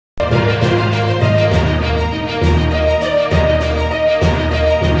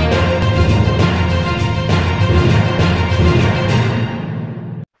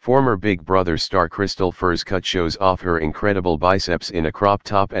Former Big Brother star Krystal Forscutt shows off her incredible biceps in a crop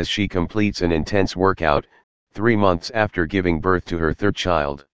top as she completes an intense workout, 3 months after giving birth to her third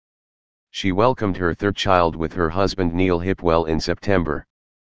child. She welcomed her third child with her husband Neil Hipwell in September.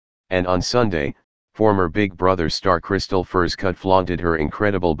 And on Sunday, former Big Brother star Krystal Forscutt flaunted her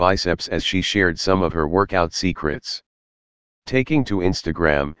incredible biceps as she shared some of her workout secrets. Taking to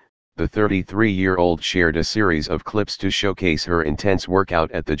Instagram, the 33-year-old shared a series of clips to showcase her intense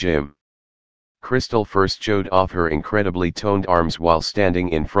workout at the gym. Krystal first showed off her incredibly toned arms while standing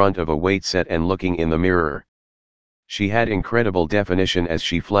in front of a weight set and looking in the mirror. She had incredible definition as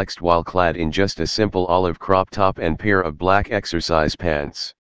she flexed while clad in just a simple olive crop top and pair of black exercise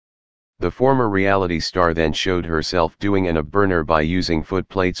pants. The former reality star then showed herself doing an ab burner by using foot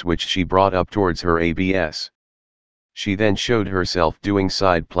plates which she brought up towards her abs. She then showed herself doing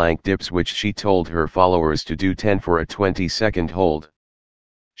side plank dips which she told her followers to do 10 for a 20-second hold.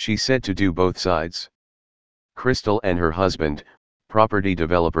 She said to do both sides. Krystal and her husband, property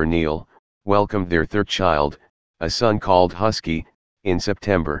developer Neil, welcomed their third child, a son called Husky, in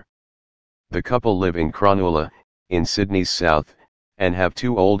September. The couple live in Cronulla, in Sydney's south, and have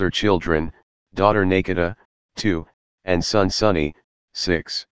 2 older children, daughter Nakeda, 2, and son Sunny,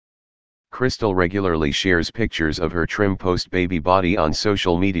 6. Krystal regularly shares pictures of her trim post-baby body on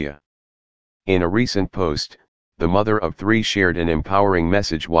social media. In a recent post, the mother of 3 shared an empowering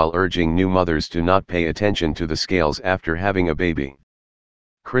message while urging new mothers to not pay attention to the scales after having a baby.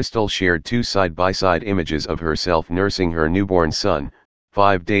 Krystal shared 2 side-by-side images of herself nursing her newborn son,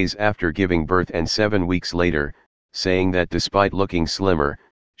 5 days after giving birth and 7 weeks later, saying that despite looking slimmer,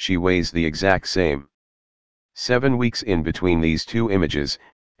 she weighs the exact same. 7 weeks in between these 2 images,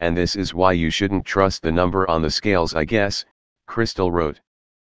 and this is why you shouldn't trust the number on the scales, I guess, Krystal wrote.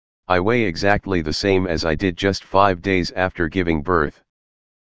 I weigh exactly the same as I did just 5 days after giving birth.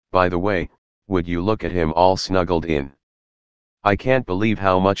 By the way, would you look at him all snuggled in? I can't believe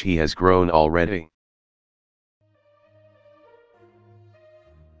how much he has grown already.